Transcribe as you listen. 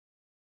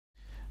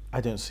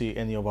I don't see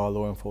any of our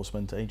law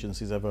enforcement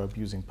agencies ever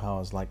abusing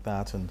powers like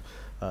that and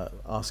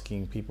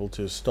asking people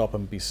to stop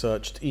and be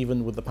searched,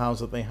 even with the powers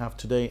that they have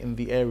today in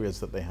the areas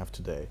that they have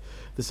today.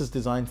 This is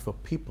designed for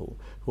people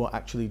who are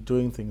actually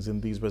doing things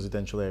in these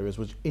residential areas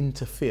which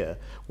interfere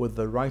with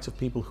the right of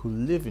people who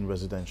live in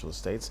residential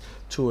estates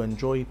to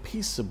enjoy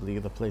peaceably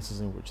the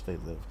places in which they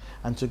live,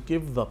 and to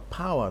give the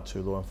power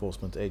to law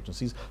enforcement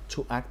agencies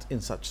to act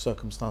in such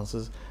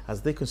circumstances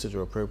as they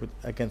consider appropriate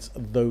against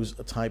those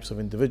types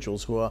of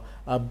individuals who are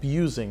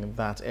abusing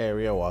that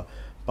area or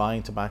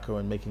buying tobacco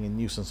and making a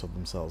nuisance of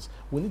themselves.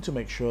 We need to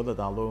make sure that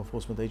our law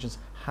enforcement agents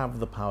have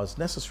the powers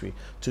necessary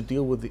to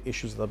deal with the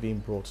issues that are being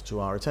brought to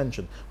our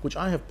attention, which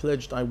I have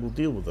pledged I will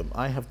deal with them.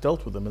 I have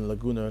dealt with them in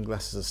Laguna and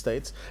Glacis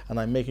estates, and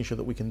I'm making sure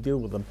that we can deal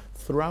with them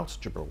throughout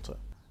Gibraltar.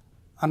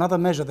 Another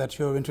measure that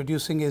you're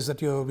introducing is that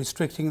you're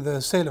restricting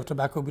the sale of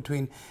tobacco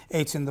between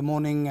 8 in the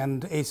morning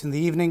and 8 in the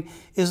evening.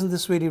 Isn't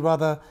this really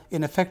rather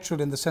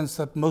ineffectual in the sense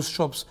that most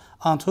shops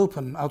aren't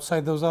open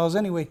outside those hours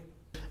anyway?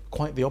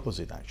 Quite the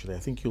opposite, actually. I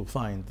think you'll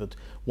find that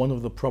one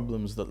of the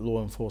problems that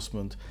law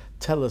enforcement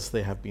tell us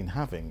they have been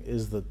having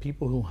is that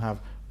people who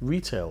have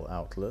retail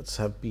outlets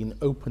have been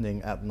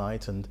opening at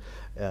night and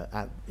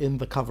in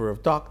the cover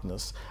of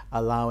darkness,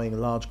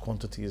 allowing large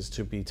quantities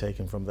to be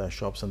taken from their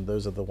shops, and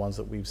those are the ones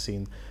that we've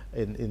seen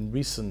in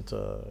recent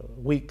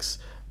weeks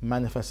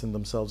manifesting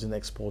themselves in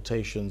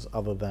exportations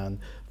other than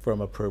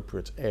from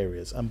appropriate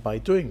areas. And by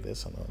doing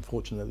this, and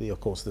unfortunately, of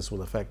course, this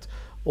will affect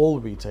all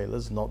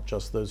retailers, not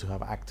just those who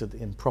have acted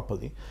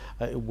improperly,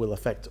 it will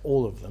affect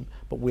all of them,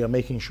 but we are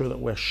making sure that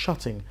we're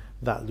shutting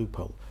that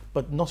loophole,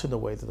 but not in a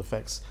way that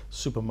affects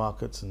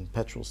supermarkets and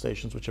petrol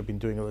stations, which have been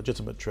doing a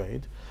legitimate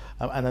trade.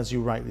 And as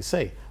you rightly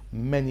say,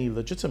 many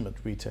legitimate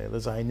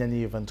retailers are in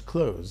any event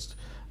closed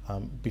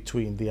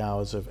between the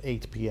hours of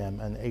 8 p.m.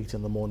 and 8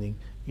 in the morning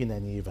in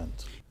any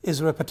event. Is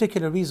there a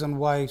particular reason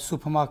why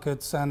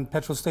supermarkets and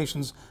petrol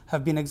stations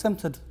have been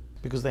exempted?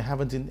 Because they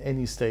haven't in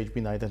any stage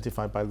been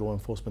identified by law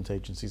enforcement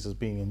agencies as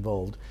being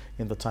involved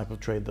in the type of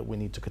trade that we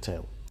need to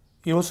curtail.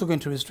 You're also going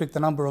to restrict the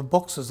number of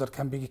boxes that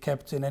can be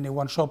kept in any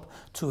one shop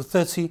to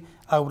 30.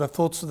 I would have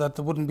thought that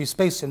there wouldn't be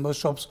space in most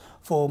shops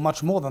for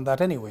much more than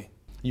that anyway.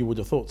 You would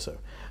have thought so.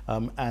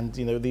 And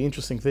you know, the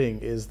interesting thing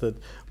is that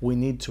we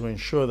need to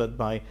ensure that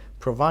by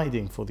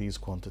providing for these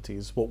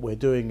quantities, what we're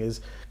doing is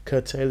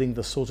curtailing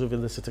the sort of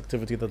illicit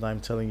activity that I'm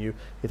telling you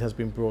it has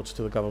been brought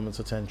to the government's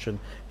attention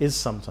is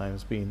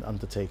sometimes being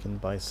undertaken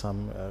by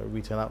some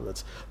retail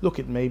outlets. Look,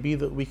 it may be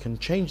that we can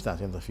change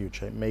that in the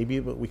future. It may be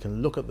that we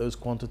can look at those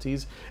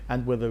quantities,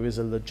 and where there is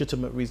a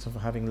legitimate reason for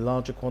having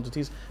larger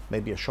quantities,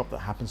 maybe a shop that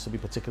happens to be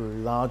particularly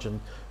large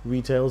and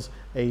retails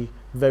a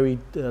very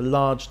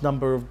large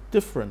number of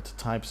different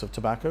types of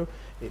tobacco,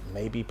 it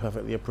may be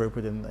perfectly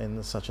appropriate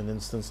in such an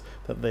instance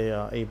that they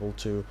are able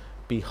to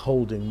be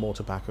holding more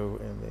tobacco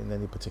in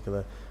any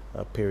particular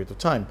period of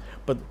time.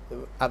 But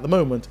at the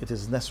moment, it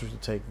is necessary to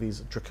take these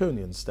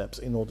draconian steps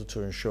in order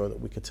to ensure that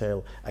we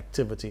curtail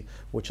activity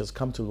which has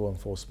come to law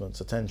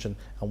enforcement's attention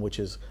and which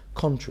is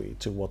contrary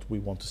to what we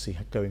want to see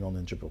going on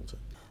in Gibraltar.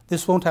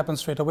 This won't happen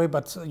straight away,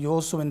 but you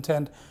also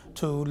intend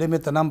to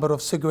limit the number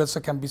of cigarettes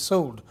that can be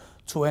sold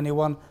to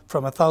anyone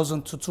from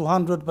 1,000 to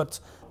 200, but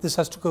this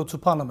has to go to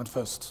Parliament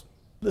first.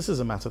 This is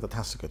a matter that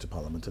has to go to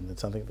Parliament, and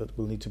it's something that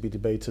will need to be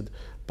debated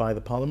by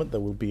the Parliament.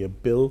 There will be a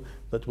bill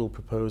that will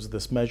propose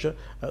this measure.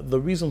 The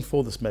reason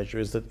for this measure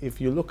is that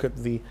if you look at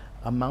the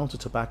amount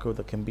of tobacco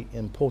that can be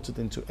imported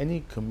into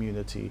any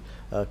community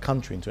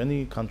country, into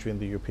any country in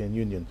the European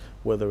Union,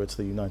 whether it's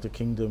the United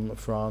Kingdom,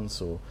 France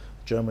or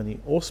Germany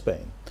or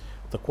Spain,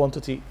 the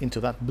quantity into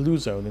that blue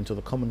zone, into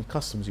the Common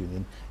Customs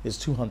Union, is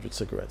 200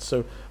 cigarettes.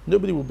 So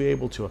nobody will be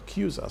able to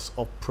accuse us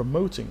of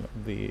promoting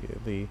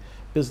the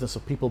business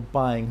of people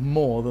buying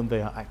more than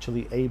they are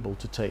actually able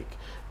to take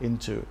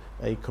into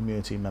a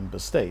community member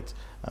state.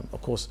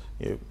 Of course,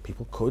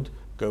 people could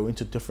go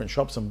into different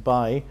shops and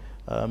buy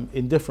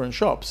in different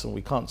shops, and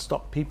we can't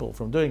stop people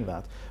from doing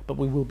that, but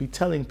we will be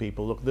telling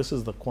people, look, this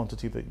is the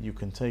quantity that you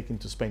can take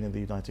into Spain and the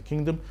United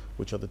Kingdom,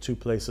 which are the two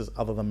places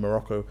other than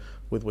Morocco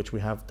with which we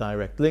have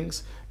direct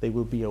links. They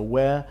will be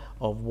aware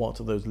of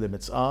what those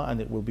limits are,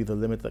 and it will be the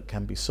limit that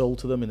can be sold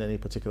to them in any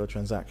particular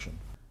transaction.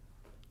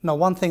 Now,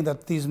 one thing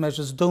that these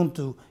measures don't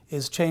do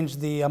is change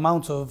the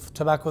amount of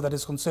tobacco that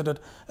is considered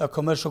a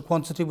commercial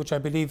quantity, which I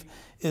believe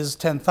is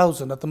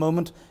 10,000 at the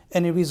moment.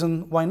 Any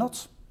reason why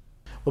not?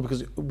 Well,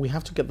 because we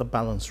have to get the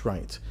balance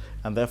right,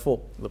 and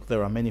therefore, look,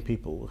 there are many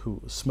people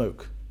who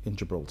smoke in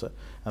Gibraltar,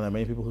 and there are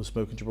many people who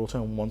smoke in Gibraltar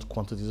and want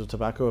quantities of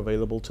tobacco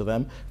available to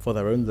them for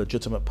their own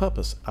legitimate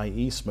purpose,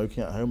 i.e.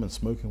 smoking at home and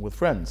smoking with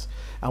friends.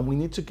 And we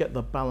need to get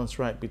the balance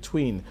right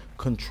between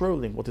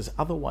controlling what is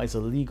otherwise a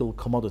legal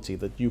commodity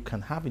that you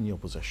can have in your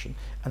possession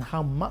and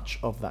how much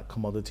of that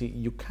commodity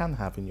you can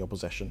have in your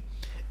possession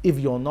if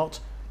you're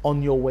not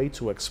on your way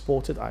to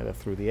export it either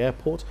through the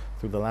airport,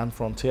 through the land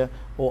frontier,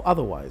 or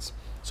otherwise.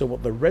 So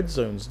what the red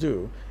zones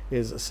do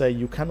is say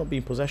you cannot be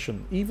in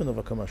possession even of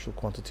a commercial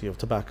quantity of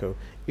tobacco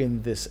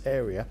in this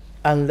area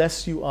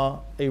unless you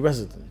are a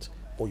resident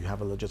or you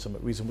have a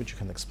legitimate reason which you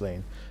can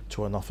explain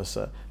to an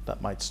officer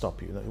that might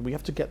stop you. We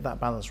have to get that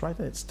balance right,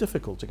 and it's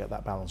difficult to get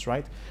that balance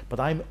right, but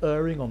I'm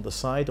erring on the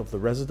side of the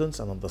residents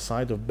and on the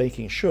side of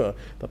making sure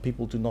that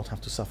people do not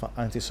have to suffer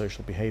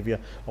antisocial behaviour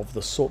of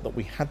the sort that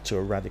we had to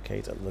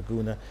eradicate at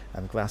Laguna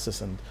and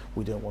Glasses, and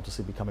we don't want to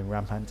see becoming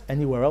rampant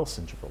anywhere else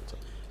in Gibraltar.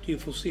 Do you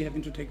foresee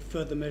having to take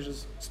further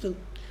measures still?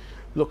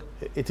 Look,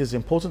 it is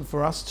important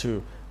for us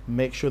to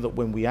make sure that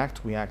when we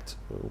act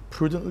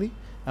prudently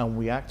and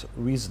we act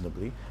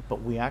reasonably,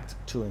 but we act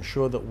to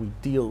ensure that we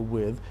deal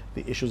with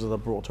the issues that are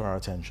brought to our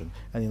attention.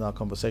 And in our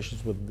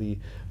conversations with the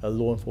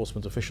law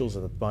enforcement officials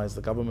that advise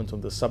the government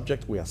on this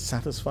subject, we are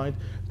satisfied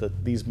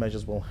that these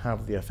measures will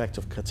have the effect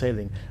of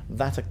curtailing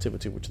that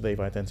activity which they've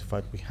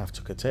identified we have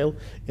to curtail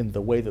in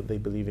the way that they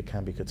believe it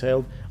can be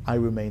curtailed. I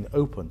remain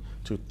open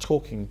to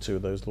talking to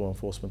those law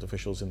enforcement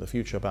officials in the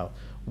future about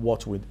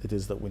what it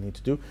is that we need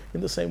to do, in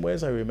the same way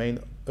as I remain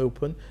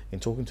open in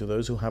talking to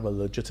those who have a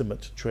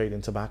legitimate trade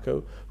in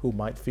tobacco, who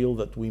might feel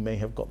that we may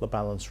have got the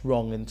balance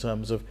wrong in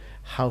terms of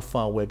how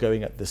far we're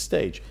going at this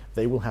stage.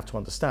 They will have to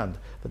understand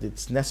that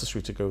it's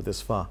necessary to go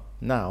this far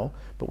now,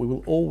 but we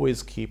will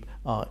always keep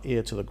our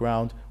ear to the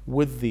ground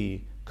with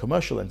the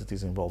commercial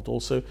entities involved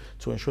also,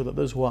 to ensure that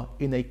those who are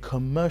in a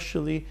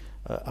commercially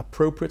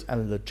appropriate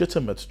and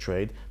legitimate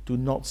trade do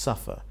not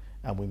suffer,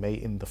 and we may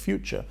in the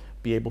future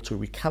be able to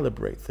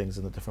recalibrate things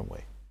in a different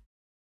way.